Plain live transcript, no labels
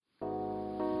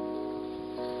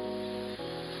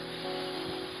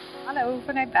Hallo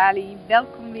vanuit Bali,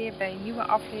 welkom weer bij een nieuwe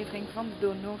aflevering van de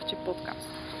Door Noortje podcast.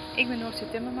 Ik ben Noortje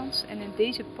Timmermans en in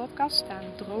deze podcast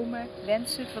staan dromen,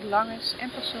 wensen, verlangens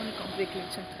en persoonlijke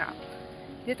ontwikkeling centraal.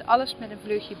 Dit alles met een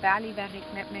vleugje Bali waar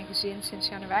ik met mijn gezin sinds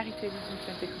januari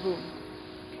 2020 woon.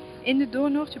 In de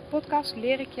Door Noortje podcast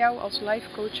leer ik jou als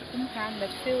life coach omgaan met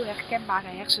veel herkenbare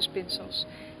hersenspinsels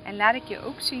en laat ik je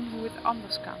ook zien hoe het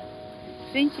anders kan.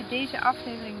 Vind je deze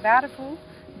aflevering waardevol?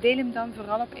 Deel hem dan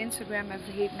vooral op Instagram en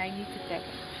vergeet mij niet te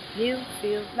taggen. Heel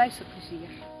veel luisterplezier.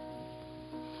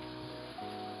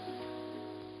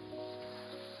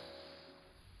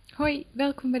 Hoi,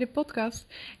 welkom bij de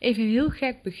podcast. Even een heel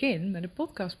gek begin, maar de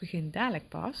podcast begint dadelijk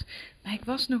pas. Maar ik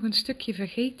was nog een stukje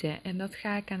vergeten en dat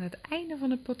ga ik aan het einde van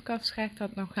de podcast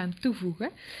dat nog gaan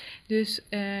toevoegen. Dus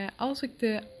als ik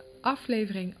de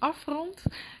aflevering afrond,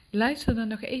 luister dan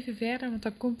nog even verder, want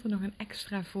dan komt er nog een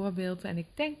extra voorbeeld. En ik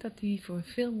denk dat die voor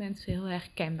veel mensen heel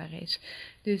herkenbaar is.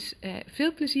 Dus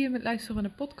veel plezier met luisteren van de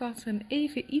podcast en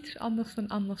even iets anders dan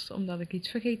anders, omdat ik iets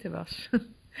vergeten was.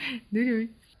 Doei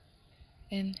doei!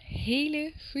 Een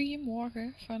hele goede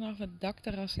morgen vanaf het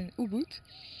dakterras in Ubud.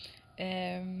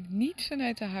 Niet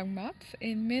vanuit de hangmat.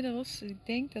 Inmiddels, ik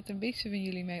denk dat de meeste van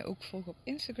jullie mij ook volgen op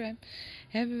Instagram,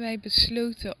 hebben wij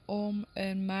besloten om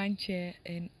een maandje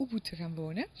in Ubud te gaan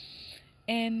wonen.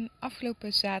 En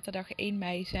afgelopen zaterdag 1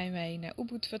 mei zijn wij naar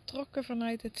Ubud vertrokken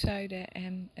vanuit het zuiden.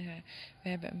 En we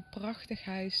hebben een prachtig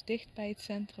huis dicht bij het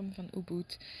centrum van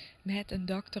Ubud met een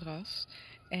dakterras.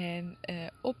 En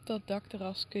op dat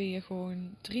dakterras kun je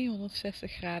gewoon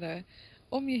 360 graden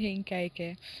om je heen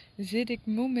kijken. Zit ik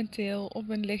momenteel op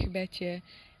een lichtbedje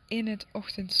in het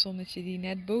ochtendzonnetje die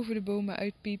net boven de bomen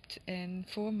uitpiept. En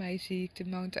voor mij zie ik de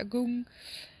Mount Agung.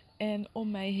 En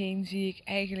om mij heen zie ik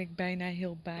eigenlijk bijna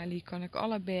heel Bali. Kan ik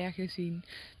alle bergen zien.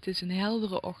 Het is een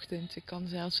heldere ochtend. Ik kan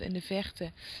zelfs in de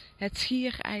verte het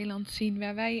Schiereiland zien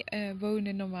waar wij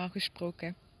wonen normaal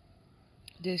gesproken.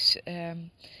 Dus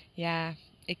ja,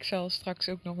 ik zal straks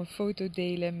ook nog een foto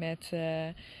delen met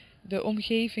de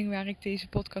omgeving waar ik deze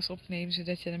podcast opneem.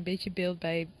 Zodat je er een beetje beeld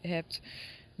bij hebt.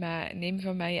 Maar neem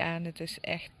van mij aan, het is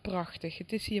echt prachtig.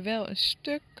 Het is hier wel een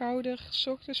stuk kouder, 's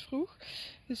ochtends vroeg.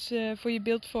 Dus voor je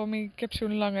beeldvorming, ik heb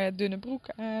zo'n lange dunne broek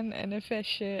aan en een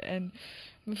vestje. En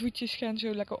mijn voetjes gaan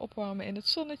zo lekker opwarmen in het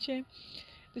zonnetje.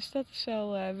 Dus dat is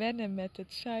wel wennen met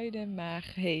het zuiden.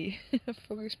 Maar hey,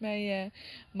 volgens mij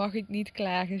mag ik niet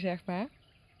klagen, zeg maar.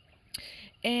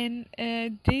 En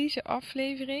deze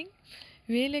aflevering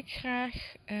wil ik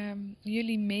graag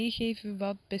jullie meegeven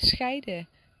wat bescheiden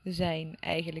zijn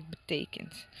eigenlijk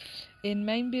betekent. In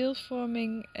mijn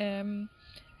beeldvorming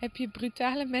heb je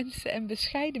brutale mensen en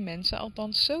bescheiden mensen.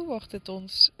 Althans, zo wordt het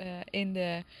ons in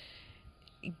de,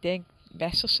 ik denk,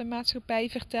 westerse maatschappij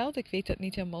verteld. Ik weet dat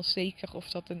niet helemaal zeker of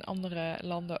dat in andere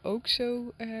landen ook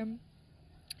zo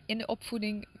in de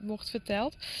opvoeding wordt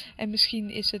verteld. En misschien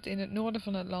is het in het noorden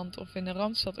van het land of in de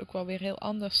Randstad ook wel weer heel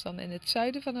anders dan in het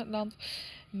zuiden van het land.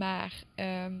 Maar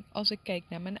als ik kijk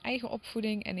naar mijn eigen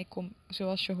opvoeding en ik kom,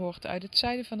 zoals je hoort, uit het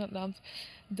zuiden van het land,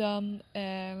 dan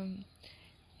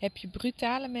heb je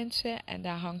brutale mensen en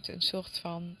daar hangt een soort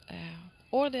van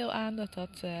oordeel aan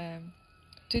dat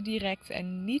te direct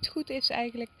en niet goed is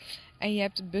eigenlijk. En je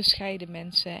hebt bescheiden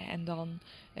mensen en dan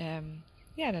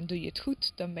dan doe je het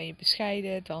goed, dan ben je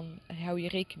bescheiden, dan hou je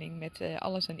rekening met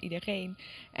alles en iedereen.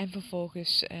 En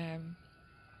vervolgens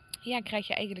krijg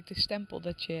je eigenlijk de stempel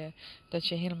dat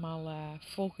je helemaal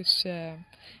volgens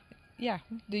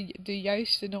de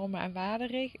juiste normen en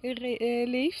waarden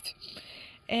leeft.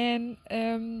 En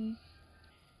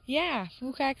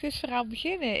hoe ga ik dit verhaal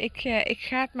beginnen? Ik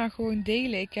ga het maar gewoon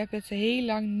delen. Ik heb het heel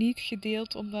lang niet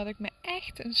gedeeld omdat ik me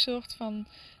echt een soort van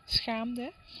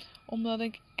schaamde. Omdat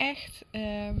ik echt,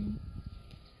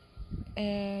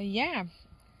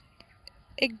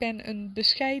 ik ben een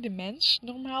bescheiden mens,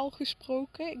 normaal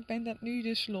gesproken. Ik ben dat nu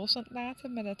dus los aan het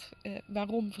laten, maar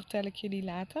waarom vertel ik jullie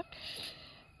later.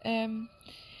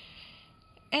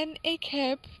 En ik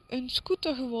heb een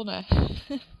scooter gewonnen.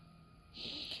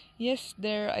 Yes,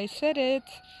 there I said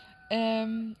it.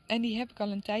 En die heb ik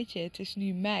al een tijdje. Het is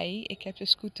nu mei. Ik heb de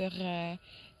scooter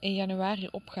in januari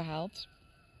opgehaald.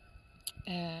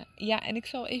 En ik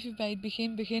zal even bij het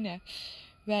begin beginnen.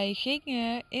 Wij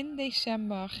gingen in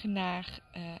december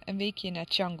een weekje naar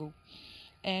Canggu.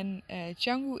 En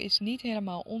Canggu is niet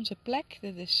helemaal onze plek.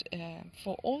 Dat is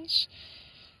voor ons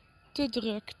te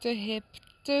druk, te hip,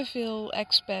 te veel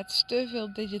expats, te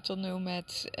veel digital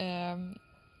nomads.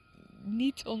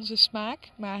 Niet onze smaak,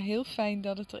 maar heel fijn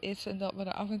dat het er is en dat we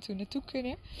er af en toe naartoe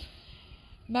kunnen.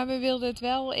 Maar we wilden het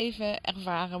wel even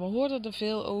ervaren. We hoorden er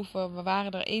veel over. We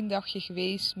waren er 1 dagje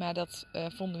geweest, maar dat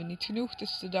vonden we niet genoeg.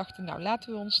 Dus we dachten, nou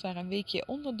laten we ons daar een weekje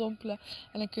onderdompelen.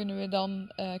 En dan kunnen we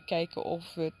dan kijken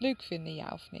of we het leuk vinden, ja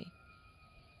of nee.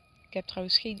 Ik heb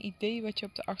trouwens geen idee wat je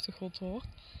op de achtergrond hoort.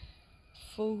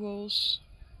 Vogels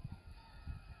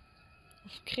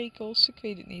of krekels, ik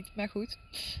weet het niet. Maar goed.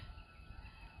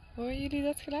 Horen jullie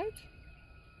dat geluid?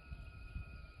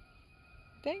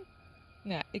 Denk?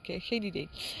 Nou, ik heb geen idee.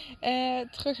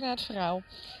 Terug naar het verhaal.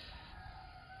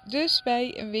 Dus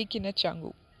wij een weekje naar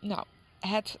Canggu. Nou,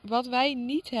 wat wij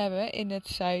niet hebben in het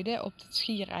zuiden, op het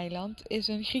Schiereiland, is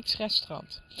een Grieks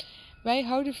restaurant. Wij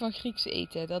houden van Grieks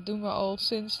eten. Dat doen we al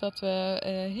sinds dat we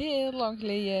heel lang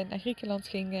geleden naar Griekenland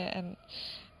gingen. En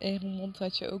in Roermond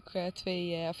had je ook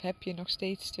heb je nog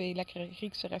steeds 2 lekkere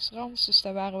Griekse restaurants. Dus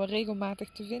daar waren we regelmatig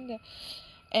te vinden.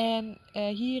 En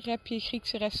hier heb je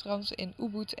Griekse restaurants in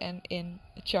Ubud en in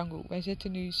Canggu. Wij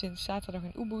zitten nu sinds zaterdag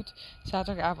in Ubud.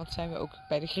 Zaterdagavond zijn we ook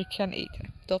bij de Griek gaan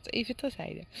eten. Dat even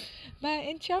terzijde. Maar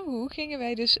in Canggu gingen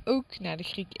wij dus ook naar de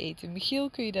Griek eten. Michiel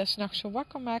kun je daar 's nachts voor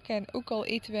wakker maken. En ook al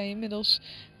eten wij inmiddels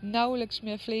nauwelijks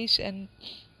meer vlees en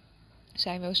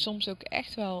zijn we soms ook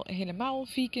echt wel helemaal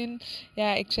vegan.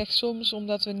 Ja, ik zeg soms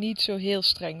omdat we niet zo heel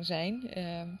streng zijn.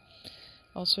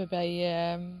 Als we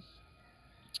bij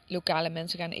lokale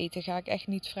mensen gaan eten, ga ik echt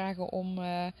niet vragen om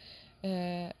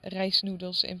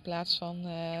rijstnoedels in plaats van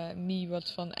mie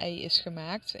wat van ei is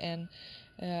gemaakt. En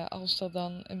als er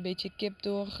dan een beetje kip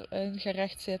door een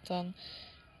gerecht zit, dan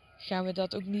gaan we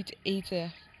dat ook niet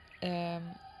eten.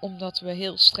 Omdat we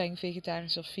heel streng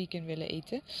vegetarisch of vegan willen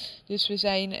eten. Dus we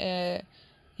zijn,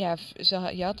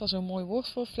 je had al zo'n mooi woord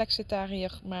voor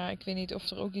flexitariër, maar ik weet niet of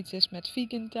er ook iets is met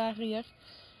vegantariër.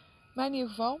 Maar in ieder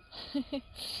geval,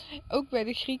 ook bij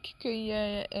de Griek kun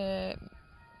je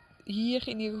hier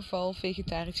in ieder geval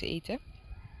vegetarisch eten.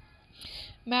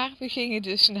 Maar we gingen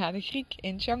dus naar de Griek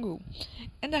in Canggu.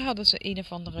 En daar hadden ze een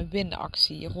of andere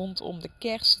winactie rondom de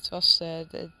kerst. Het was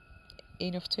de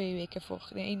 1 of 2 weken voor,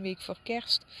 1 week voor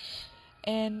kerst.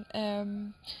 En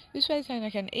dus wij zijn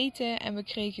er gaan eten en we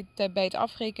kregen bij het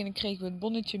afrekenen kregen we het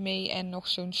bonnetje mee en nog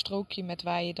zo'n strookje met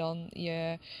waar je dan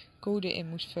je code in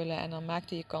moest vullen en dan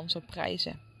maakte je kans op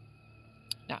prijzen.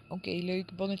 Nou, oké,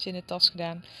 leuk, bonnetje in de tas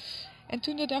gedaan. En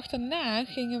toen de dag daarna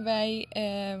gingen wij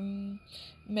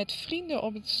met vrienden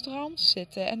op het strand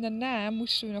zitten en daarna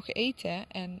moesten we nog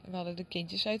eten en we hadden de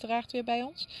kindjes uiteraard weer bij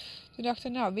ons. Toen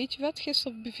dachten we, nou weet je wat,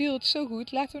 gisteren beviel het zo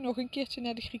goed, laten we nog een keertje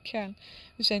naar de Griek gaan.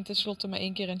 We zijn tenslotte maar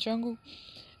 1 keer in Canggu.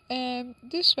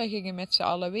 Dus wij gingen met z'n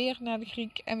allen weer naar de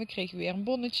Griek en we kregen weer een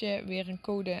bonnetje, weer een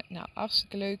code. Nou,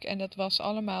 hartstikke leuk en dat was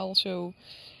allemaal zo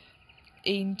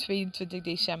 22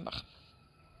 december.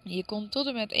 Je kon tot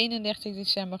en met 31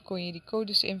 december kon je die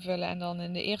codes invullen en dan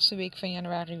in de eerste week van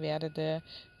januari werden de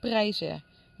prijzen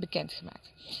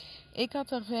bekendgemaakt. Ik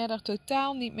had er verder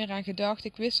totaal niet meer aan gedacht.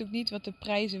 Ik wist ook niet wat de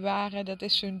prijzen waren. Dat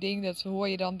is zo'n ding, dat hoor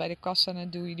je dan bij de kassa en dan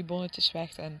doe je die bonnetjes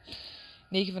weg. En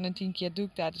 9 van de 10 keer doe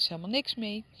ik daar dus helemaal niks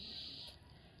mee.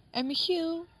 En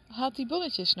Michiel had die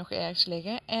bonnetjes nog ergens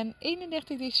liggen. En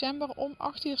 31 december om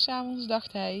 8 uur 's avonds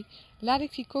dacht hij, laat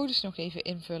ik die codes nog even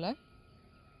invullen.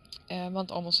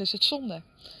 Want anders is het zonde.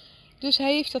 Dus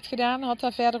hij heeft dat gedaan, had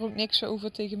daar verder ook niks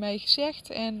over tegen mij gezegd.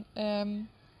 En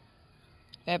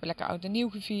we hebben lekker oud en nieuw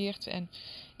gevierd. En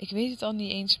ik weet het al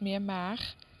niet eens meer,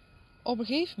 maar op een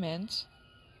gegeven moment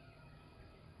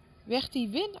werd die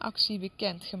winactie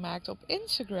bekendgemaakt op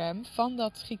Instagram van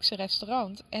dat Griekse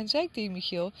restaurant. En zei ik tegen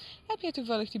Michiel, heb jij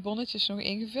toevallig die bonnetjes nog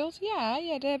ingevuld?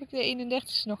 Ja, dat heb ik de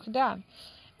 31ste nog gedaan.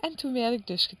 En toen werd ik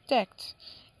dus getagd.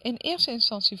 In eerste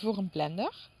instantie voor een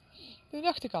blender. Toen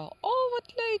dacht ik al, oh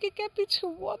wat leuk, ik heb iets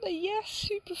gewonnen, yes,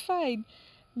 super fijn.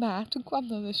 Maar toen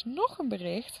kwam er dus nog een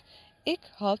bericht. Ik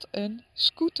had een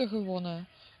scooter gewonnen.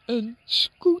 Een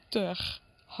scooter.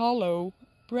 Hallo,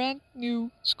 brand new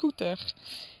scooter.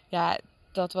 Ja,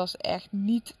 dat was echt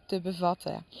niet te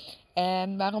bevatten.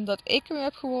 En waarom dat ik hem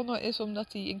heb gewonnen is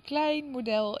omdat hij een klein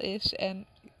model is en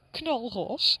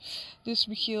knalros. Dus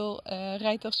Michiel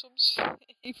rijdt er soms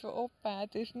even op, maar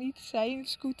het is niet zijn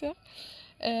scooter.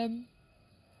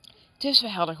 Dus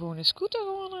wij hadden gewoon een scooter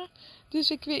gewonnen.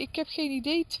 Dus ik heb geen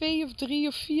idee, 2 of 3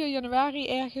 of 4 januari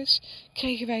ergens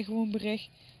kregen wij gewoon bericht.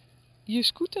 Je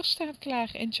scooter staat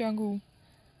klaar in Canggu.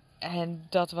 En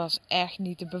dat was echt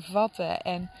niet te bevatten.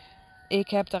 En ik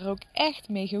heb daar ook echt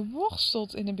mee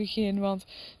geworsteld in het begin. Want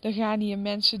er gaan hier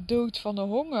mensen dood van de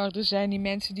honger. Er zijn die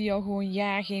mensen die al gewoon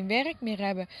jaar geen werk meer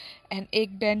hebben. En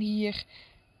ik ben hier,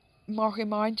 mag in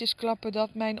mijn handjes klappen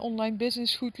dat mijn online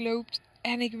business goed loopt.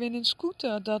 En ik win een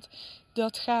scooter.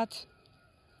 Dat gaat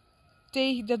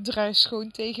dat druist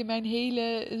gewoon tegen mijn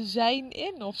hele zijn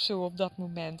in of zo op dat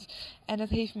moment. En het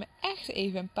heeft me echt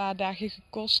even een paar dagen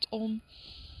gekost om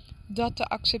dat te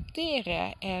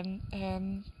accepteren. En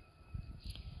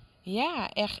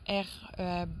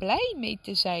blij mee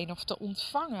te zijn of te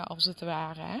ontvangen als het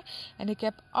ware. Hè? En ik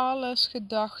heb alles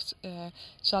gedacht,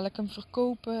 zal ik hem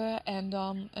verkopen en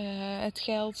dan het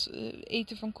geld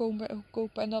eten van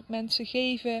kopen en dat mensen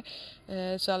geven.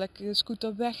 Zal ik de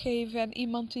scooter weggeven en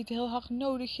iemand die het heel hard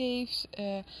nodig heeft.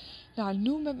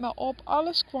 Noem het maar op,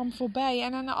 alles kwam voorbij.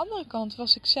 En aan de andere kant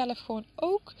was ik zelf gewoon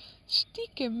ook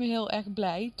stiekem heel erg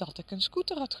blij dat ik een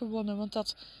scooter had gewonnen. Want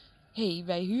dat...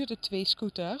 wij huurden 2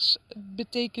 scooters.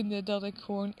 Betekende dat ik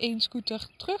gewoon 1 scooter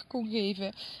terug kon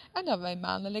geven. En dat wij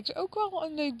maandelijks ook wel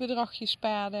een leuk bedragje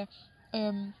spaarden.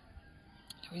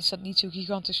 Is dat niet zo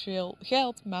gigantisch veel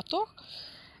geld, maar toch.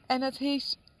 En het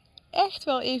heeft echt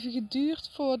wel even geduurd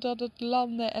voordat het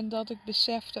landde en dat ik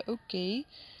besefte, oké,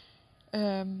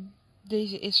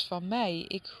 deze is van mij.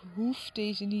 Ik hoef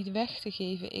deze niet weg te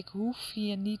geven. Ik hoef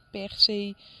hier niet per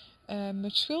se me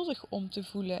schuldig om te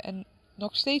voelen. En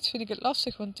nog steeds vind ik het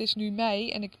lastig, want het is nu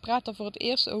mei en ik praat er voor het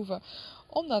eerst over.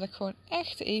 Omdat ik gewoon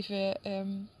echt even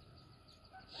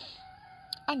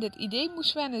aan dit idee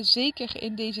moest wennen. Zeker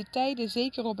in deze tijden,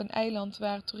 zeker op een eiland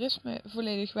waar toerisme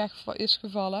volledig weg is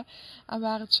gevallen. En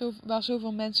waar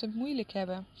zoveel mensen het moeilijk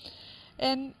hebben.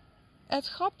 En het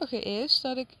grappige is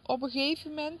dat ik op een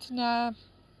gegeven moment, na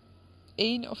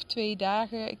 1 of 2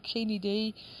 dagen, ik geen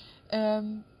idee,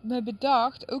 me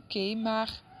bedacht, oké,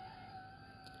 maar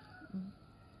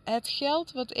het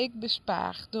geld wat ik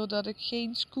bespaar doordat ik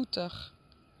geen scooter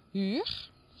huur,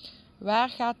 waar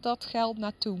gaat dat geld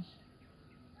naartoe?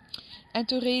 En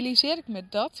toen realiseerde ik me,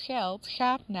 dat geld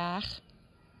gaat naar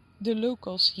de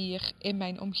locals hier in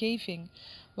mijn omgeving.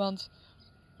 Want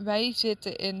wij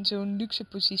zitten in zo'n luxe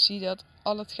positie dat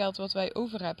al het geld wat wij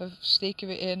over hebben, steken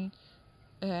we in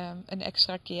een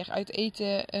extra keer uit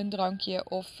eten, een drankje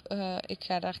of ik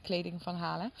ga daar kleding van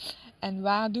halen. En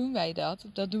waar doen wij dat?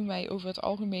 Dat doen wij over het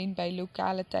algemeen bij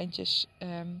lokale tentjes.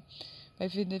 Wij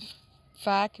vinden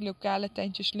vaak lokale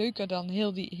tentjes leuker dan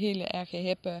die hele erge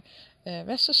hippe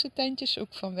westerse tentjes,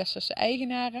 ook van westerse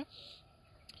eigenaren.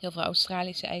 Heel veel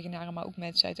Australische eigenaren, maar ook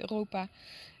mensen uit Europa.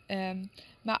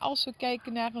 Maar als we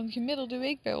kijken naar een gemiddelde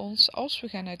week bij ons, als we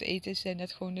gaan uit eten, zijn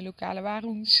dat gewoon de lokale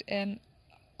warungs. En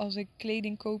als ik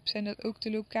kleding koop, zijn dat ook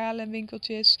de lokale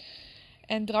winkeltjes.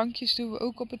 En drankjes doen we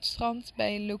ook op het strand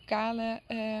bij een lokale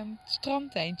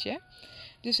strandtentje.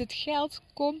 Dus het geld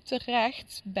komt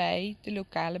terecht bij de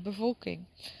lokale bevolking.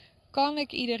 Kan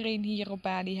ik iedereen hier op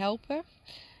Bali helpen?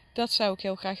 Dat zou ik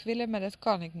heel graag willen, maar dat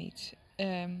kan ik niet.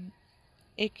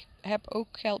 Ik heb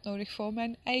ook geld nodig voor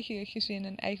mijn eigen gezin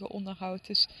en eigen onderhoud.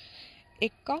 Dus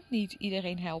ik kan niet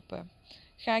iedereen helpen.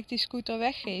 Ga ik die scooter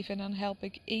weggeven, dan help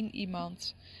ik 1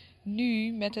 iemand.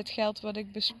 Nu, met het geld wat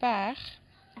ik bespaar,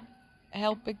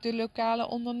 help ik de lokale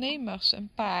ondernemers een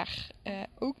paar.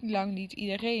 Ook lang niet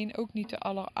iedereen, ook niet de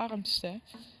allerarmste.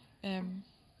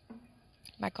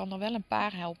 Maar ik kan er wel een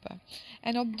paar helpen.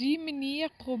 En op die manier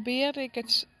probeerde ik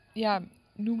het,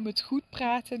 noem het goed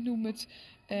praten, noem het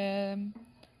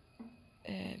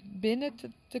binnen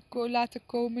te laten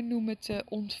komen, noem het te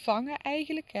ontvangen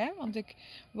eigenlijk. Hè? Want ik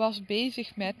was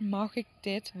bezig met, mag ik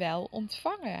dit wel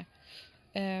ontvangen?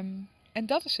 En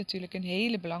dat is natuurlijk een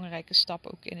hele belangrijke stap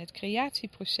ook in het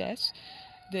creatieproces.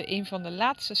 Een van de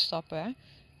laatste stappen.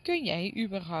 Kun jij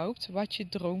überhaupt wat je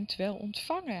droomt wel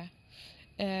ontvangen?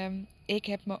 Ik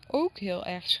heb me ook heel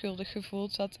erg schuldig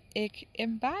gevoeld dat ik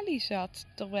in Bali zat.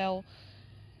 Terwijl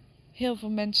heel veel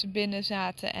mensen binnen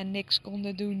zaten en niks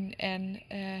konden doen. En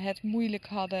het moeilijk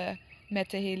hadden met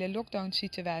de hele lockdown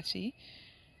situatie.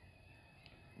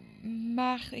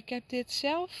 Maar ik heb dit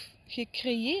zelf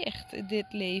gecreëerd, dit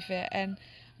leven. En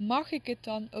mag ik het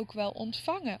dan ook wel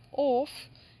ontvangen? Of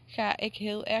ga ik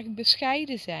heel erg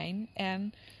bescheiden zijn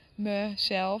en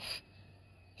mezelf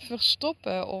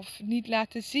verstoppen of niet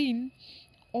laten zien,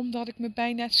 omdat ik me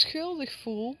bijna schuldig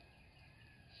voel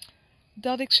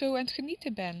dat ik zo aan het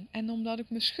genieten ben. En omdat ik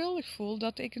me schuldig voel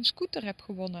dat ik een scooter heb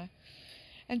gewonnen.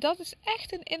 En dat is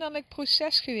echt een innerlijk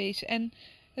proces geweest. En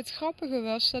het grappige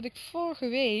was dat ik vorige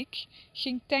week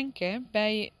ging tanken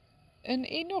bij een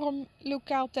enorm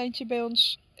lokaal tentje bij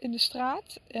ons in de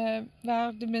straat.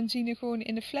 Waar de benzine gewoon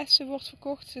in de flessen wordt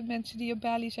verkocht. De mensen die op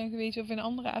Bali zijn geweest of in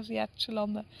andere Aziatische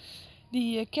landen,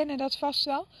 die kennen dat vast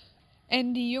wel.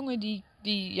 En die jongen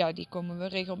die komen we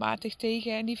regelmatig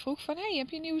tegen. En die vroeg van, hey, heb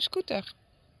je een nieuwe scooter?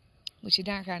 Moet je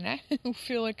daar gaan, hè?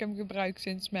 Hoeveel ik hem gebruik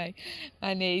sinds mei.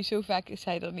 Maar nee, zo vaak is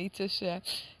hij er niet. Dus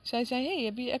zij zei, hey,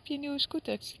 heb je een nieuwe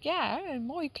scooter? Ik zei, ja, een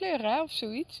mooie kleur, hè? Of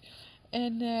zoiets.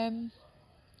 En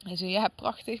Hij zei, ja,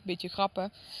 prachtig, beetje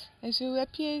grappen. En zo,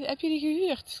 heb je die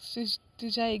gehuurd? Dus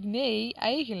toen zei ik, nee,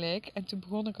 eigenlijk. En toen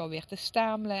begon ik alweer te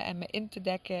stamelen en me in te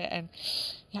dekken. En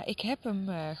ja, ik heb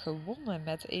hem gewonnen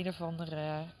met een of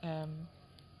andere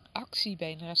actie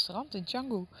bij een restaurant in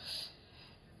Canggu.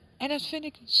 En dat vind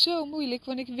ik zo moeilijk,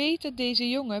 want ik weet dat deze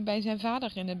jongen bij zijn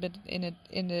vader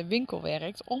in de winkel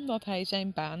werkt, omdat hij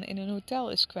zijn baan in een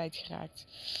hotel is kwijtgeraakt.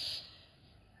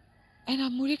 En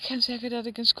dan moet ik gaan zeggen dat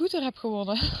ik een scooter heb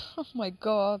gewonnen. Oh my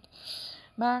god.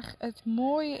 Maar het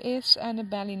mooie is aan de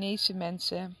Balinese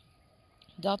mensen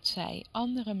dat zij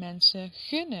andere mensen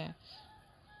gunnen.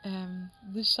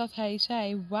 Dus dat hij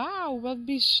zei, wauw, wat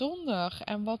bijzonder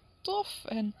en wat tof.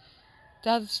 En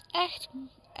dat is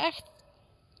echt,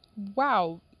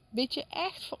 wauw. Weet je,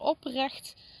 echt voor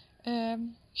oprecht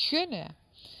gunnen.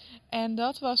 En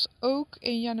dat was ook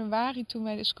in januari toen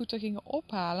wij de scooter gingen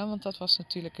ophalen. Want dat was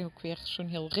natuurlijk ook weer zo'n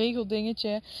heel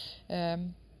regeldingetje.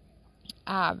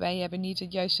 Wij hebben niet de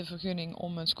juiste vergunning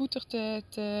om een scooter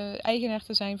eigenaar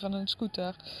te zijn van een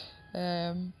scooter.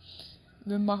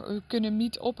 We kunnen hem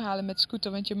niet ophalen met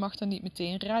scooter, want je mag dan niet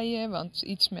meteen rijden. Want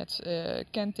iets met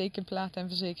kentekenplaten en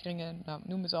verzekeringen, nou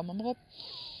noem het allemaal maar op.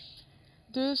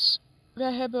 Dus we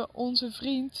hebben onze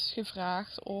vriend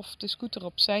gevraagd of de scooter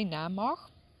op zijn naam mag.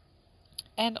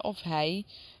 En of hij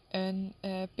een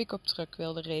pick-up truck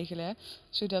wilde regelen,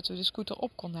 zodat we de scooter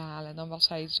op konden halen. Dan was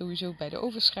hij sowieso bij de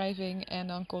overschrijving en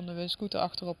dan konden we de scooter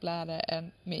achterop laden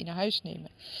en mee naar huis nemen.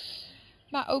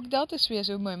 Maar ook dat is weer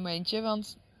zo'n momentje,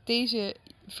 want deze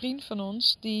vriend van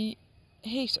ons, die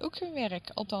heeft ook geen werk.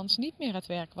 Althans niet meer het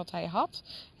werk wat hij had.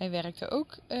 Hij werkte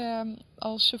ook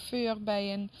als chauffeur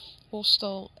bij een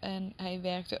hostel en hij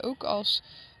werkte ook als,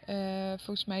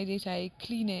 volgens mij deed hij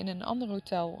cleanen in een ander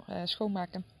hotel,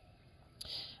 schoonmaken.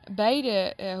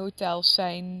 Beide hotels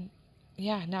zijn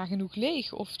nagenoeg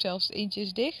leeg of zelfs eentje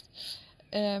is dicht.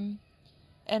 En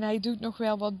hij doet nog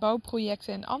wel wat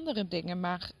bouwprojecten en andere dingen,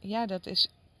 maar ja, dat is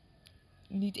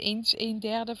niet eens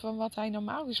 1/3 van wat hij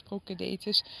normaal gesproken deed.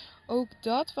 Dus ook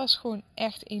dat was gewoon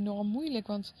echt enorm moeilijk,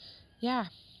 want ja,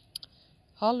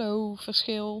 hallo,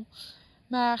 verschil.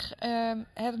 Maar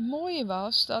het mooie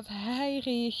was dat hij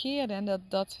reageerde en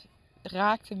dat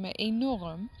raakte me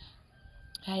enorm.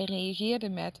 Hij reageerde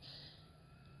met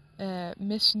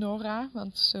Miss Nora,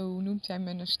 want zo noemt hij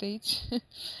me nog steeds.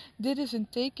 Dit is een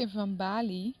teken van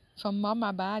Bali, van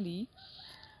Mama Bali,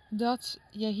 dat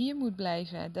je hier moet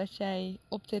blijven. Dat jij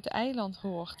op dit eiland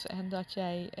hoort en dat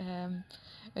jij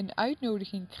een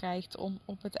uitnodiging krijgt om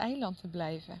op het eiland te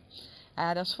blijven.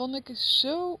 Ja, dat vond ik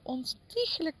zo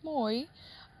ontiegelijk mooi.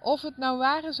 Of het nou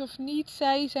waar is of niet,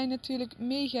 zij zijn natuurlijk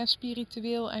mega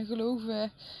spiritueel en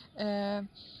geloven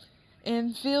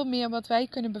in veel meer wat wij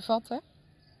kunnen bevatten.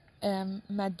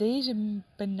 Maar deze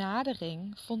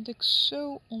benadering vond ik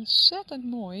zo ontzettend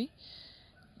mooi.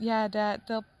 Ja,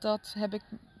 dat heb ik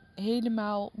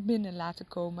helemaal binnen laten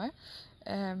komen.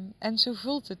 En zo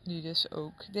voelt het nu dus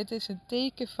ook. Dit is een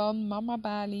teken van Mama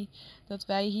Bali. Dat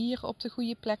wij hier op de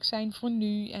goede plek zijn voor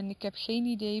nu. En ik heb geen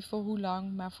idee voor hoe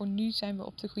lang. Maar voor nu zijn we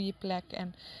op de goede plek.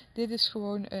 En dit is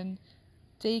gewoon een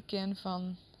teken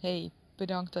van... Hey,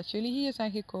 bedankt dat jullie hier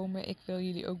zijn gekomen. Ik wil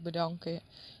jullie ook bedanken.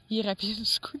 Hier heb je een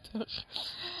scooter.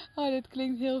 Oh, dit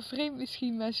klinkt heel vreemd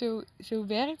misschien. Maar zo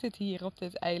werkt het hier op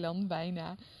dit eiland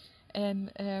bijna. En...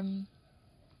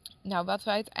 wat we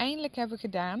uiteindelijk hebben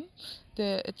gedaan,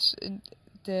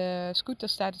 de scooter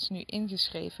staat dus nu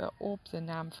ingeschreven op de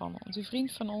naam van onze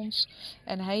vriend van ons.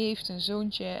 En hij heeft een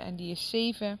zoontje en die is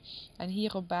 7. En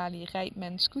hier op Bali rijdt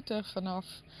men scooter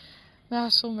vanaf,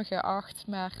 sommige 8,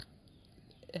 maar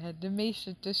de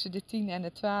meeste tussen de 10 en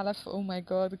de 12. Oh my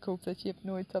god, ik hoop dat je het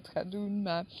nooit dat gaat doen,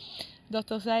 maar dat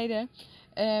terzijde.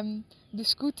 De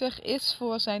scooter is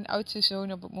voor zijn oudste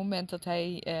zoon op het moment dat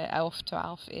hij 11,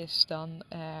 12 is. Dan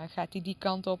gaat hij die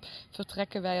kant op.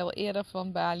 Vertrekken wij al eerder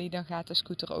van Bali, dan gaat de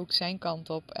scooter ook zijn kant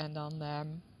op. En dan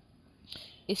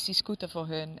is die scooter voor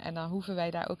hun. En dan hoeven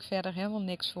wij daar ook verder helemaal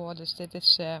niks voor. Dus dit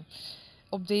is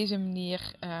op deze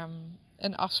manier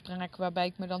een afspraak waarbij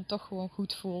ik me dan toch gewoon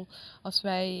goed voel. Als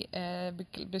wij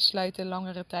besluiten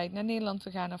langere tijd naar Nederland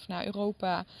te gaan of naar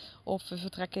Europa. Of we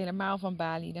vertrekken helemaal van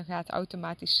Bali. Dan gaat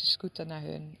automatisch de scooter naar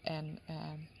hun. En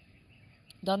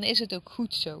dan is het ook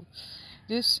goed zo.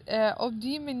 Dus op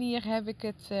die manier heb ik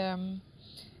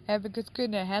het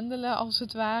kunnen handelen als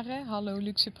het ware. Hallo,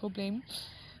 luxe probleem.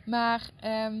 Maar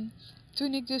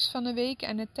toen ik dus van de week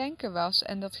aan het tanken was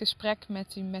en dat gesprek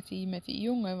met die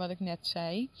jongen wat ik net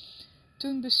zei,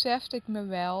 toen besefte ik me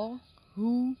wel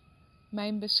hoe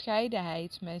mijn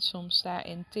bescheidenheid mij soms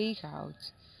daarin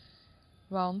tegenhoudt.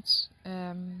 Want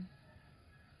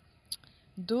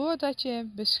doordat je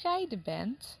bescheiden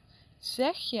bent,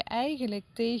 zeg je eigenlijk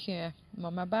tegen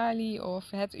Mama Bali of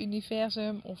het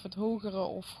universum of het hogere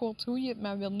of God, hoe je het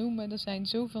maar wil noemen, er zijn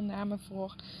zoveel namen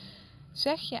voor,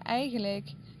 zeg je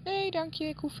eigenlijk, nee dank je,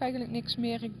 ik hoef eigenlijk niks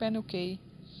meer, ik ben oké.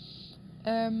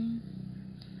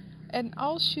 En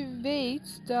als je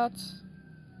weet dat,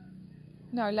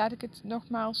 nou laat ik het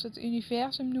nogmaals het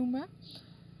universum noemen,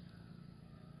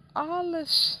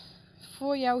 alles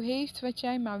voor jou heeft wat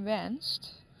jij maar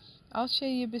wenst. Als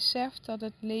je beseft dat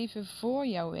het leven voor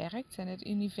jou werkt en het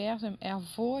universum er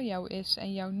voor jou is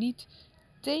en jou niet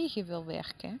tegen wil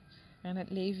werken en het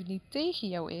leven niet tegen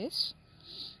jou is,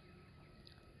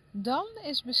 dan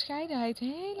is bescheidenheid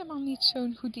helemaal niet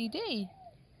zo'n goed idee.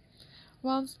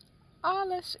 Want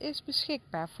alles is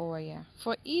beschikbaar voor je,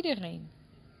 voor iedereen.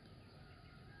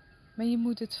 Maar je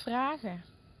moet het vragen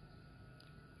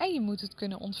en je moet het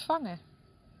kunnen ontvangen.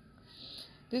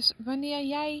 Dus wanneer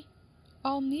jij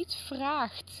al niet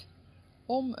vraagt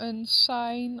om een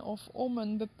sign of om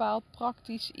een bepaald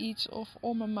praktisch iets of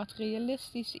om een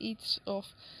materialistisch iets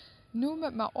of noem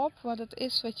het maar op wat het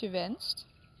is wat je wenst,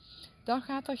 dan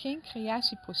gaat er geen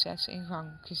creatieproces in gang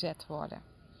gezet worden.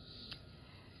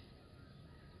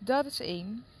 Dat is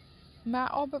 1.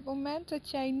 Maar op het moment dat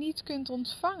jij niet kunt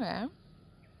ontvangen,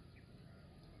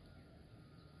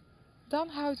 dan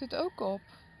houdt het ook op.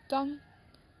 Dan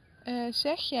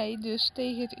zeg jij dus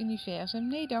tegen het universum,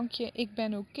 nee dank je, ik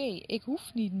ben oké, ik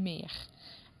hoef niet meer.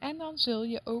 En dan zul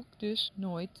je ook dus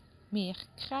nooit meer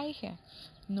krijgen,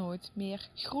 nooit meer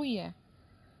groeien,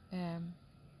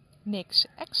 niks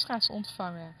extra's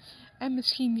ontvangen. En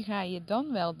misschien ga je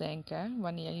dan wel denken,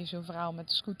 wanneer je zo'n verhaal met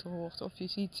de scooter hoort of je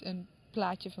ziet een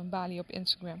plaatje van Bali op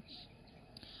Instagram.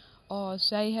 Oh,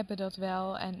 zij hebben dat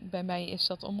wel en bij mij is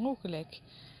dat onmogelijk.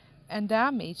 En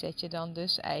daarmee zet je dan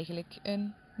dus eigenlijk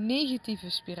een negatieve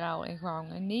spiraal in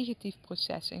gang, een negatief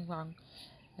proces in gang.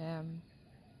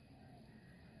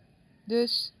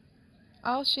 Dus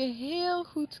als je heel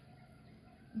goed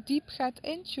diep gaat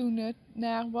intunen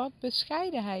naar wat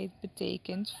bescheidenheid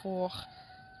betekent voor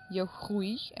jouw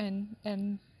groei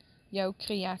en jouw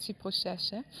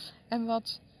creatieprocessen en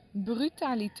wat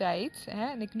brutaliteit,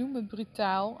 en ik noem het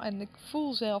brutaal en ik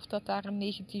voel zelf dat daar een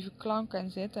negatieve klank aan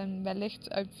zit en wellicht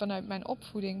vanuit mijn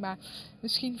opvoeding, maar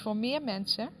misschien voor meer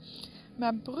mensen.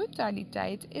 Maar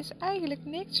brutaliteit is eigenlijk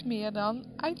niks meer dan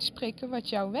uitspreken wat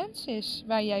jouw wens is,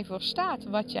 waar jij voor staat,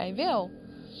 wat jij wil.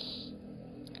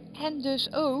 En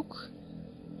dus ook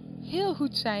heel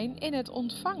goed zijn in het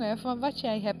ontvangen van wat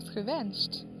jij hebt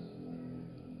gewenst.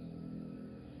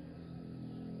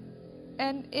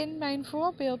 En in mijn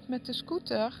voorbeeld met de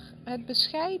scooter, het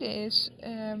bescheiden is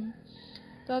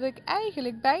dat ik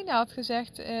eigenlijk bijna had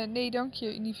gezegd, nee dank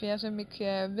je universum, ik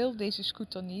wil deze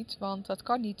scooter niet, want dat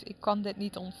kan niet. Ik kan dit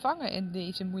niet ontvangen in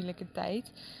deze moeilijke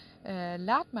tijd.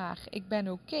 Laat maar, ik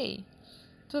ben oké.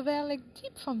 Terwijl ik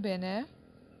diep van binnen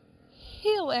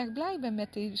heel erg blij ben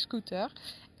met deze scooter.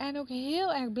 En ook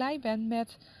heel erg blij ben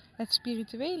met het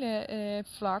spirituele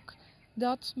vlak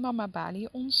dat Mama Bali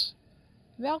ons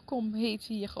welkom heet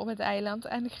hier op het eiland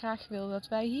en graag wil dat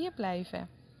wij hier blijven.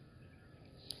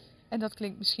 En dat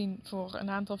klinkt misschien voor een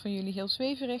aantal van jullie heel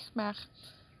zweverig, maar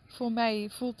voor mij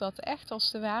voelt dat echt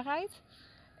als de waarheid.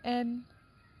 En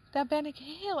daar ben ik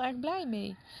heel erg blij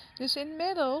mee. Dus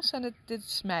inmiddels, en dit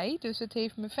is mei, dus het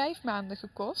heeft me 5 maanden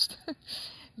gekost,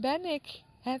 ben ik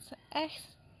het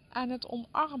echt aan het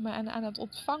omarmen en aan het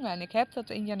ontvangen. En ik heb dat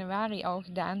in januari al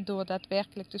gedaan door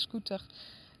daadwerkelijk de scooter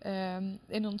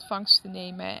in ontvangst te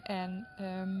nemen en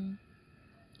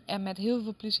er met heel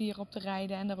veel plezier op te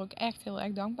rijden en er ook echt heel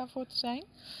erg dankbaar voor te zijn.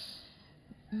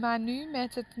 Maar nu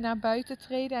met het naar buiten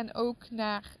treden en ook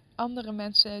naar andere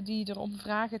mensen die erom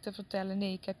vragen te vertellen,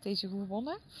 nee, ik heb deze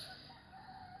gewonnen,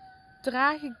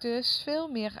 draag ik dus veel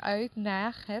meer uit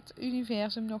naar het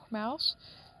universum nogmaals.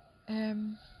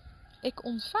 Ik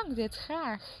ontvang dit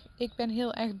graag. Ik ben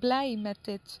heel erg blij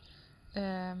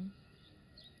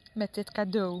met dit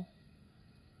cadeau.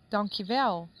 Dank je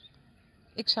wel.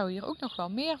 Ik zou hier ook nog wel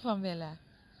meer van willen.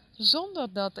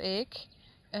 Zonder dat ik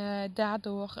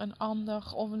daardoor een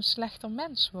ander of een slechter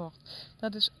mens word.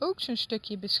 Dat is ook zo'n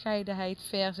stukje bescheidenheid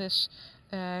versus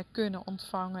kunnen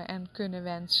ontvangen en kunnen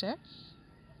wensen.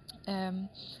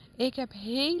 Ik heb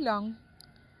heel lang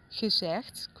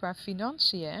gezegd, qua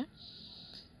financiën,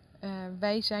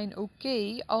 wij zijn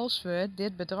oké als we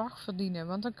dit bedrag verdienen.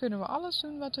 Want dan kunnen we alles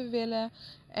doen wat we willen.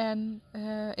 En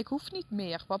ik hoef niet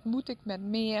meer. Wat moet ik met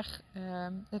meer?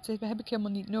 Dat heb ik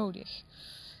helemaal niet nodig.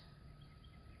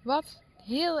 Wat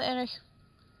heel erg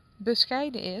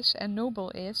bescheiden is en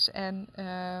nobel is. En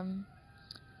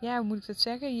hoe moet ik het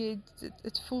zeggen?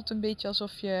 Het voelt een beetje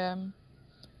alsof je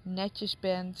netjes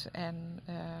bent. En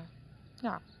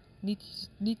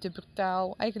niet te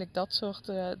brutaal. Eigenlijk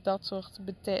dat soort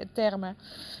termen.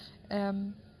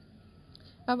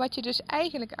 Maar wat je dus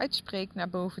eigenlijk uitspreekt naar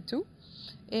boven toe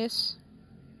is: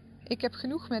 ik heb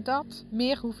genoeg met dat,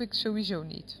 meer hoef ik sowieso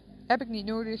niet. Heb ik niet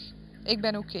nodig, ik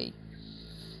ben oké.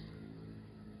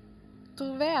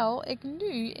 Terwijl ik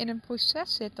nu in een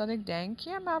proces zit dat ik denk,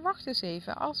 ja maar wacht eens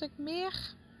even, als ik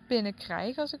meer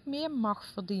binnenkrijg, als ik meer mag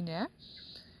verdienen,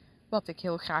 wat ik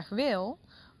heel graag wil,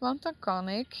 want dan kan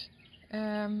ik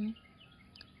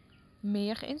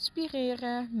meer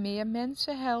inspireren, meer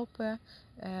mensen helpen,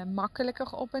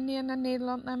 makkelijker op en neer naar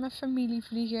Nederland, naar mijn familie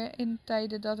vliegen in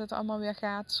tijden dat het allemaal weer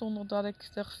gaat, zonder dat ik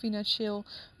er financieel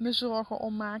me zorgen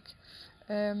om maak.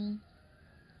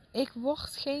 Ik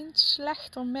word geen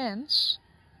slechter mens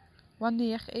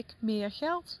wanneer ik meer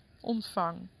geld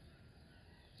ontvang.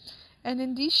 En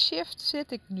in die shift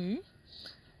zit ik nu.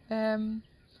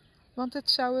 Want het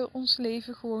zou ons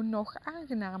leven gewoon nog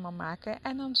aangenamer maken.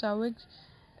 En dan zou ik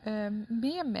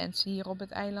meer mensen hier op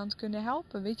het eiland kunnen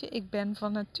helpen. Weet je, ik ben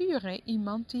van nature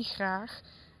iemand die graag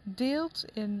deelt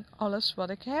in alles wat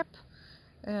ik heb.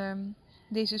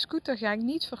 Deze scooter ga ik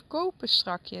niet verkopen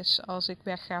strakjes als ik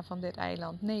wegga van dit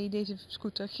eiland. Nee, deze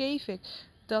scooter geef ik.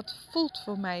 Dat voelt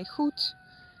voor mij goed.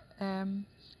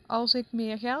 Als ik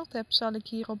meer geld heb, zal ik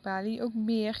hier op Bali ook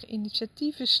meer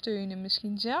initiatieven steunen.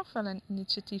 Misschien zelf wel een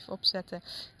initiatief opzetten.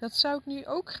 Dat zou ik nu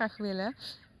ook graag willen.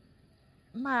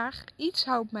 Maar iets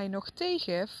houdt mij nog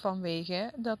tegen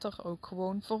vanwege dat er ook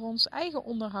gewoon voor ons eigen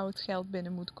onderhoud geld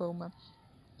binnen moet komen.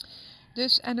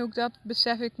 Dus, en ook dat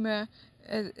besef ik me,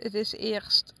 het is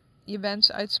eerst je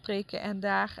wens uitspreken en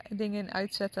daar dingen in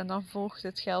uitzetten en dan volgt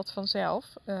het geld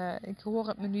vanzelf. Ik hoor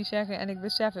het me nu zeggen en ik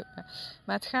besef het me.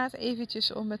 Maar het gaat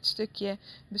eventjes om het stukje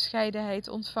bescheidenheid,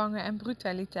 ontvangen en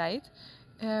brutaliteit.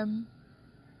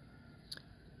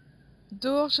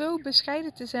 Door zo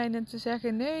bescheiden te zijn en te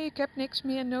zeggen, nee, ik heb niks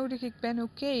meer nodig, ik ben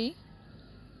oké,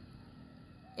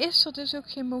 is er dus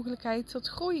ook geen mogelijkheid tot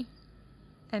groei.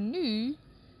 En nu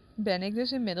ben ik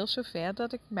dus inmiddels zover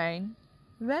dat ik mijn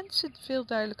wensen veel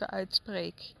duidelijker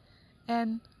uitspreek.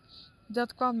 En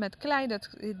dat kwam met klein,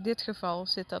 in dit geval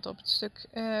zit dat op het stuk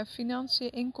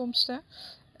financiën, inkomsten.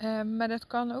 Maar dat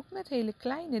kan ook met hele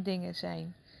kleine dingen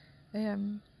zijn.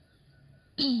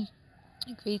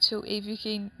 Ik weet zo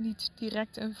even niet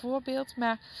direct een voorbeeld,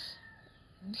 maar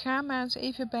ga maar eens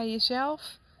even bij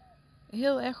jezelf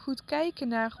heel erg goed kijken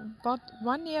naar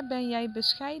wanneer ben jij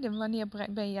bescheiden, wanneer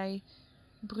ben jij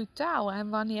brutaal en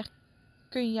wanneer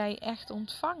kun jij echt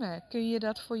ontvangen? Kun je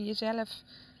dat voor jezelf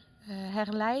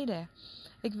herleiden?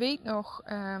 Ik weet nog,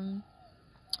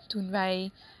 toen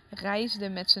wij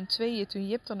reisden met z'n tweeën, toen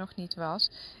Jip er nog niet was,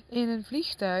 in een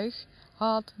vliegtuig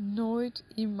had nooit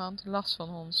iemand last van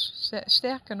ons.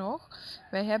 Sterker nog,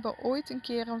 wij hebben ooit een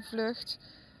keer een vlucht,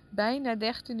 bijna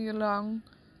 13 uur lang,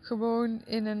 gewoon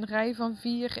in een rij van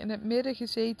 4 in het midden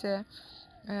gezeten.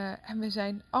 En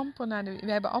we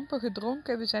hebben amper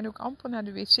gedronken. We zijn ook amper naar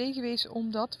de wc geweest,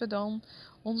 omdat we dan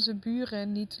onze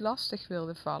buren niet lastig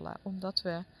wilden vallen. Omdat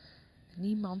we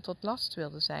niemand tot last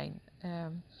wilden zijn.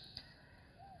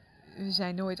 We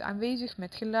zijn nooit aanwezig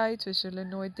met geluid. We zullen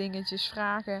nooit dingetjes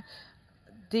vragen.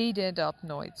 Deden dat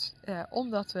nooit.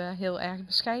 Omdat we heel erg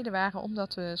bescheiden waren.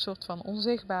 Omdat we een soort van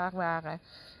onzichtbaar waren.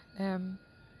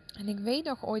 En ik weet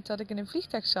nog ooit dat ik in een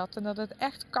vliegtuig zat en dat het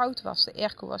echt koud was. De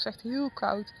airco was echt heel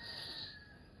koud.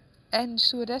 En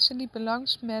stewardessen liepen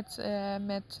langs met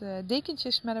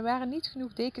dekentjes, maar er waren niet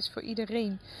genoeg dekens voor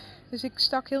iedereen. Dus ik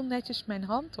stak heel netjes mijn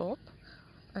hand op.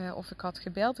 Of ik had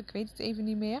gebeld, ik weet het even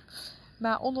niet meer.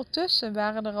 Maar ondertussen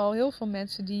waren er al heel veel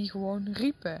mensen die gewoon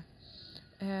riepen.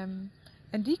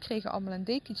 En die kregen allemaal een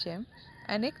dekentje.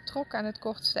 En ik trok aan het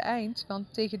kortste eind,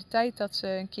 want tegen de tijd dat ze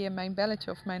een keer mijn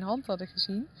belletje of mijn hand hadden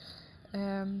gezien,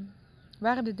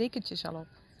 waren de dekentjes al op.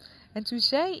 En toen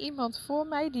zei iemand voor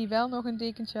mij, die wel nog een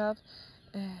dekentje had,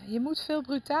 je moet veel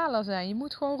brutaler zijn, je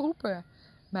moet gewoon roepen.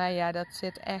 Maar ja, dat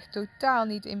zit echt totaal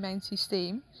niet in mijn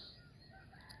systeem.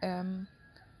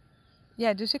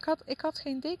 Dus ik had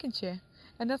geen dekentje.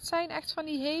 En dat zijn echt van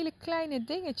die hele kleine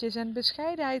dingetjes. En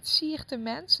bescheidenheid siert de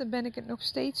mens, daar ben ik het nog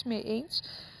steeds mee eens.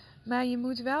 Maar je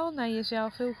moet wel naar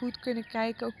jezelf heel goed kunnen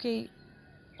kijken, oké,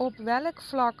 op welk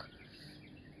vlak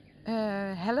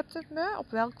helpt het me? Op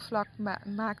welk vlak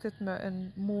maakt het me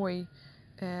een mooi,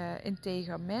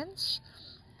 integer mens?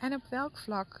 En op welk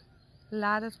vlak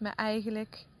laat het me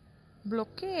eigenlijk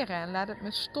blokkeren? En laat het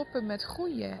me stoppen met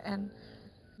groeien? En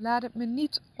laat het me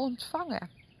niet ontvangen?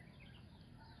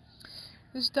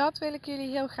 Dus dat wil ik jullie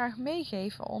heel graag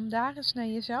meegeven. Om daar eens naar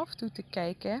jezelf toe te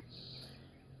kijken.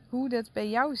 hoe dat bij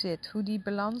jou zit, hoe die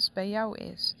balans bij jou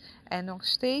is. En nog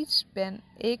steeds ben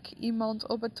ik iemand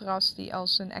op het terras die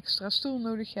als ze een extra stoel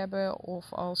nodig hebben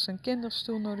of als ze een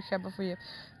kinderstoel nodig hebben voor je,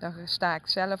 dan sta ik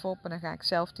zelf op en dan ga ik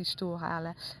zelf die stoel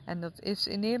halen. En dat is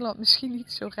in Nederland misschien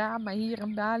niet zo raar, maar hier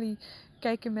in Bali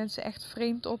kijken mensen echt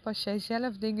vreemd op als jij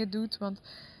zelf dingen doet, want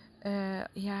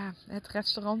het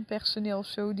restaurantpersoneel of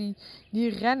zo, die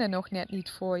rennen nog net niet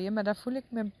voor je, maar daar voel ik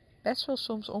me best wel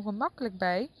soms ongemakkelijk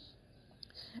bij.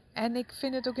 En ik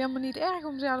vind het ook helemaal niet erg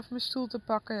om zelf mijn stoel te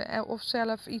pakken of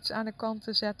zelf iets aan de kant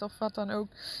te zetten of wat dan ook.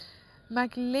 Maar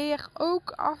ik leer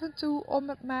ook af en toe om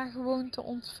het maar gewoon te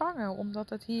ontvangen, omdat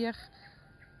het hier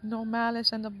normaal is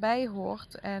en erbij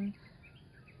hoort. En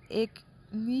ik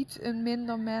niet een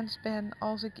minder mens ben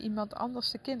als ik iemand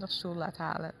anders de kinderstoel laat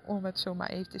halen, om het zo maar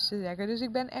even te zeggen. Dus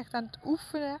ik ben echt aan het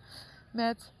oefenen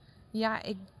met,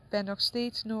 ik ben nog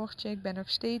steeds Noortje, ik ben nog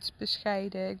steeds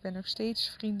bescheiden, ik ben nog steeds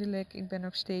vriendelijk, ik ben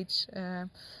nog steeds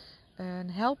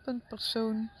een helpend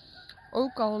persoon.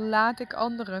 Ook al laat ik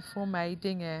anderen voor mij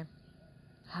dingen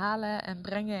halen en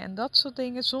brengen en dat soort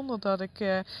dingen, zonder dat ik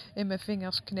in mijn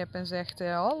vingers knip en zeg,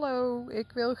 hallo,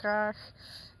 ik wil graag.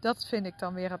 Dat vind ik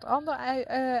dan weer het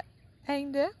andere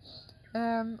einde.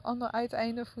 Ander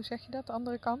uiteinde, of hoe zeg je dat, de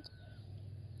andere kant.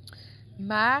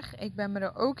 Maar ik ben me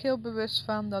er ook heel bewust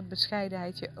van dat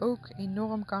bescheidenheid je ook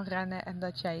enorm kan rennen. En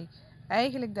dat jij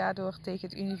eigenlijk daardoor tegen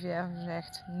het universum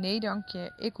zegt, nee dank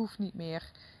je, ik hoef niet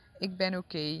meer. Ik ben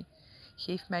oké.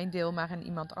 Geef mijn deel maar aan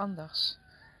iemand anders.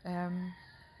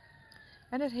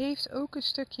 En het heeft ook een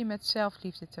stukje met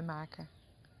zelfliefde te maken.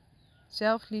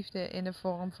 Zelfliefde in de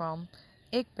vorm van,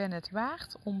 ik ben het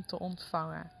waard om te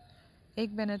ontvangen.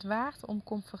 Ik ben het waard om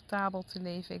comfortabel te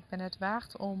leven. Ik ben het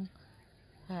waard om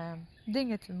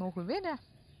dingen te mogen winnen.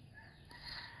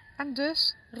 En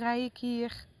dus rij ik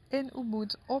hier in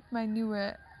Ubud op mijn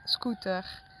nieuwe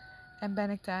scooter. En ben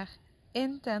ik daar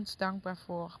intens dankbaar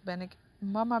voor. Ben ik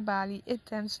Mama Bali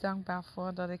intens dankbaar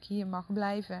voor dat ik hier mag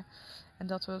blijven. En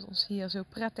dat we ons hier zo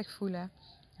prettig voelen.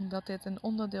 En dat dit een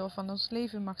onderdeel van ons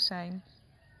leven mag zijn.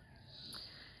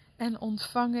 En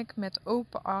ontvang ik met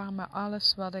open armen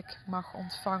alles wat ik mag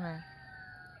ontvangen.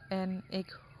 En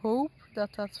ik hoop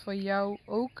dat dat voor jou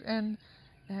ook een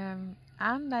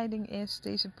aanleiding is,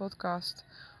 deze podcast,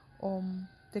 om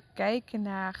te kijken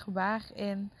naar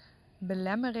waarin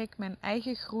belemmer ik mijn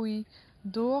eigen groei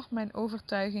door mijn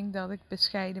overtuiging dat ik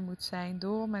bescheiden moet zijn,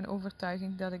 door mijn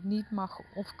overtuiging dat ik niet mag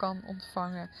of kan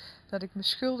ontvangen, dat ik me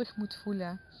schuldig moet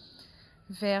voelen,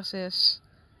 versus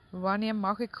wanneer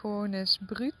mag ik gewoon eens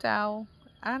brutaal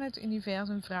aan het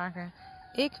universum vragen,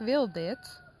 ik wil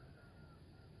dit,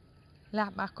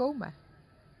 laat maar komen.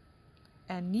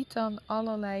 En niet dan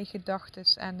allerlei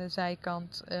gedachten aan de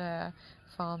zijkant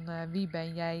van wie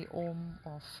ben jij om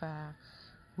of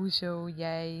hoezo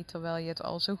jij terwijl je het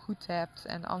al zo goed hebt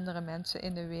en andere mensen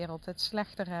in de wereld het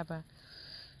slechter hebben.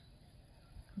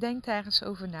 Denk daar eens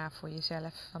over na voor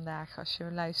jezelf vandaag als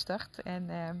je luistert.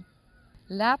 En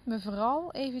laat me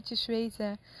vooral eventjes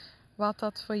weten wat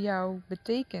dat voor jou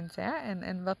betekent. Hè?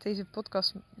 En wat deze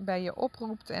podcast bij je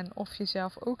oproept. En of je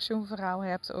zelf ook zo'n verhaal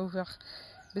hebt over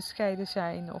bescheiden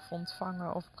zijn of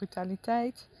ontvangen of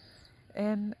brutaliteit.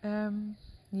 En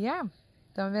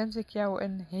dan wens ik jou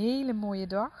een hele mooie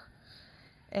dag.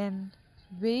 En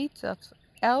weet dat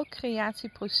elk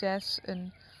creatieproces,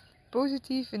 een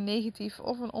positief, een negatief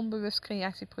of een onbewust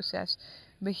creatieproces,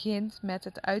 begint met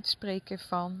het uitspreken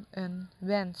van een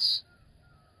wens.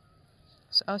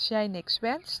 Dus als jij niks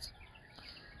wenst,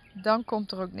 dan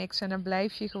komt er ook niks en dan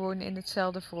blijf je gewoon in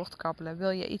hetzelfde voortkabbelen. Wil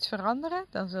je iets veranderen,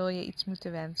 dan zul je iets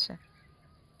moeten wensen.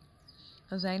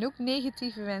 Er zijn ook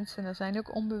negatieve wensen, er zijn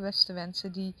ook onbewuste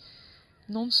wensen die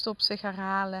non-stop zich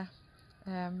herhalen.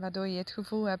 Waardoor je het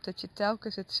gevoel hebt dat je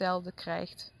telkens hetzelfde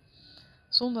krijgt.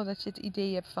 Zonder dat je het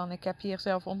idee hebt van ik heb hier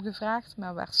zelf om gevraagd,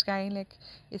 maar waarschijnlijk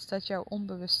is dat jouw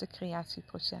onbewuste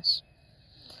creatieproces.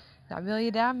 Nou, wil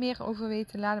je daar meer over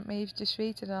weten, laat het me eventjes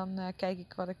weten, dan kijk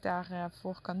ik wat ik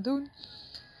daarvoor kan doen.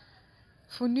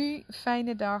 Voor nu,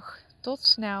 fijne dag, tot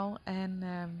snel en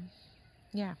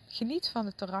geniet van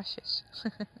de terrasjes.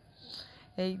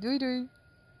 Hey, doei doei!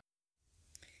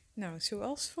 Nou,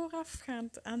 zoals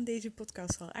voorafgaand aan deze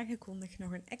podcast al aangekondigd,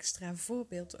 nog een extra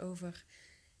voorbeeld over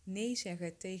nee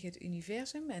zeggen tegen het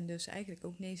universum en dus eigenlijk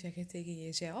ook nee zeggen tegen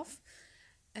jezelf.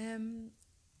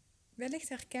 Wellicht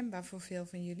herkenbaar voor veel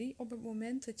van jullie op het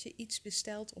moment dat je iets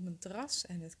bestelt op een terras,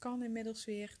 en het kan inmiddels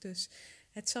weer, dus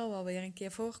het zal wel weer een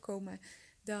keer voorkomen,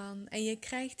 en je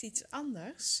krijgt iets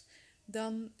anders,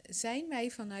 dan zijn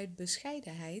wij vanuit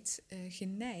bescheidenheid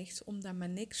geneigd om daar maar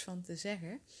niks van te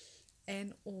zeggen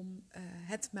en om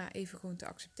het maar even gewoon te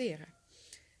accepteren.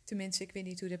 Tenminste, ik weet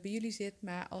niet hoe dat bij jullie zit,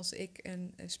 maar als ik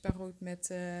een spaarrood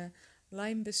met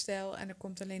lime bestel en er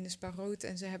komt alleen de spaarrood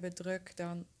en ze hebben druk,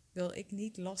 dan wil ik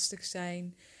niet lastig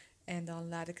zijn. En dan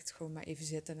laat ik het gewoon maar even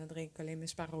zitten en dan drink ik alleen mijn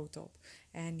spaarrood op.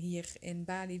 En hier in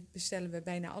Bali bestellen we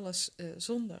bijna alles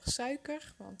zonder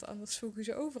suiker, want anders voegen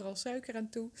ze overal suiker aan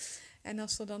toe. En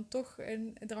als er dan toch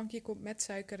een drankje komt met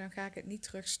suiker, dan ga ik het niet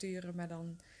terugsturen, maar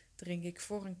dan drink ik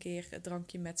voor een keer het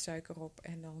drankje met suiker op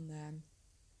en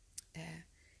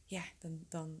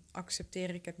dan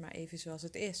accepteer ik het maar even zoals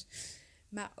het is.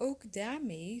 Maar ook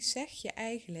daarmee zeg je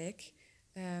eigenlijk,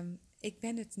 ik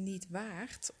ben het niet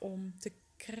waard om te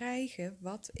krijgen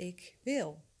wat ik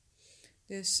wil.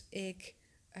 Dus ik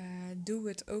doe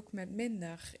het ook met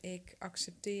minder. Ik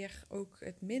accepteer ook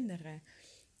het mindere.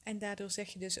 En daardoor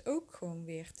zeg je dus ook gewoon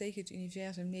weer tegen het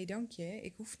universum, nee dank je,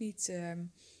 ik hoef niet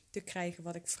te krijgen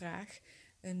wat ik vraag.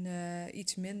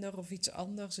 Iets minder of iets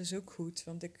anders is ook goed,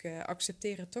 want ik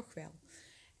accepteer het toch wel.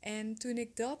 En toen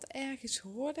ik dat ergens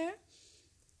hoorde,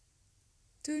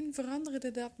 toen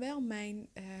veranderde dat wel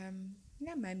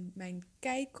mijn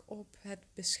kijk op het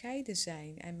bescheiden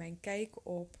zijn. En mijn kijk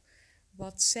op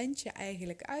wat zend je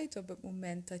eigenlijk uit op het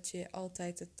moment dat je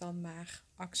altijd het dan maar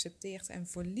accepteert en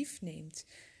voor lief neemt.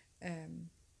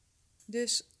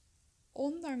 Dus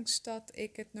ondanks dat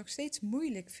ik het nog steeds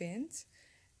moeilijk vind,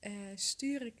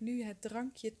 stuur ik nu het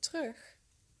drankje terug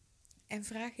en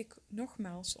vraag ik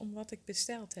nogmaals om wat ik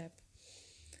besteld heb.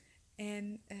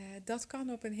 En dat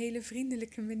kan op een hele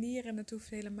vriendelijke manier en het hoeft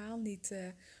helemaal niet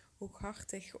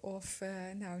hooghartig of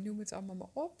noem het allemaal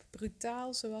maar op.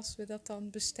 Brutaal zoals we dat dan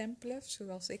bestempelen,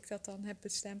 zoals ik dat dan heb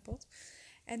bestempeld.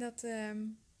 En dat,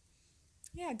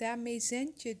 daarmee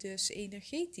zend je dus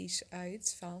energetisch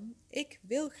uit van ik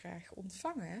wil graag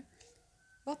ontvangen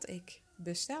wat ik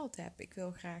besteld heb. Ik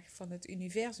wil graag van het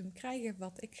universum krijgen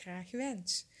wat ik graag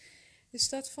wens. Dus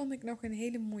dat vond ik nog een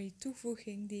hele mooie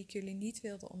toevoeging die ik jullie niet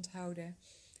wilde onthouden.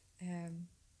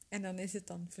 En dan is het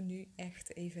dan voor nu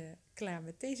echt even klaar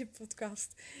met deze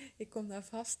podcast. Ik kom daar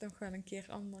vast nog wel een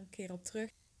andere keer op terug.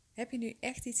 Heb je nu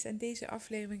echt iets aan deze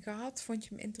aflevering gehad? Vond je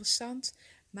hem interessant?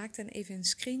 Maak dan even een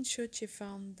screenshotje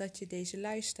van dat je deze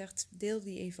luistert. Deel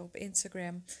die even op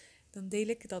Instagram. Dan deel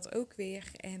ik dat ook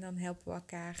weer en dan helpen we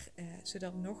elkaar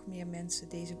zodat nog meer mensen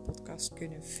deze podcast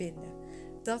kunnen vinden.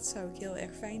 Dat zou ik heel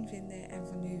erg fijn vinden en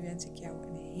voor nu wens ik jou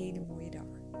een hele mooie dag.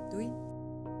 Doei!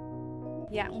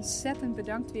 Ja, ontzettend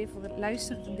bedankt weer voor het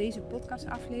luisteren van deze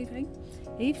podcastaflevering.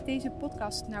 Heeft deze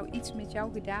podcast nou iets met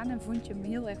jou gedaan en vond je hem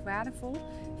heel erg waardevol?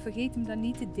 Vergeet hem dan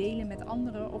niet te delen met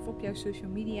anderen of op jouw social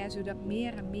media, zodat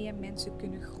meer en meer mensen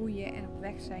kunnen groeien en op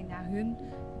weg zijn naar hun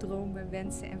dromen,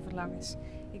 wensen en verlangens.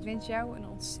 Ik wens jou een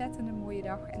ontzettende mooie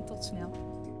dag en tot snel.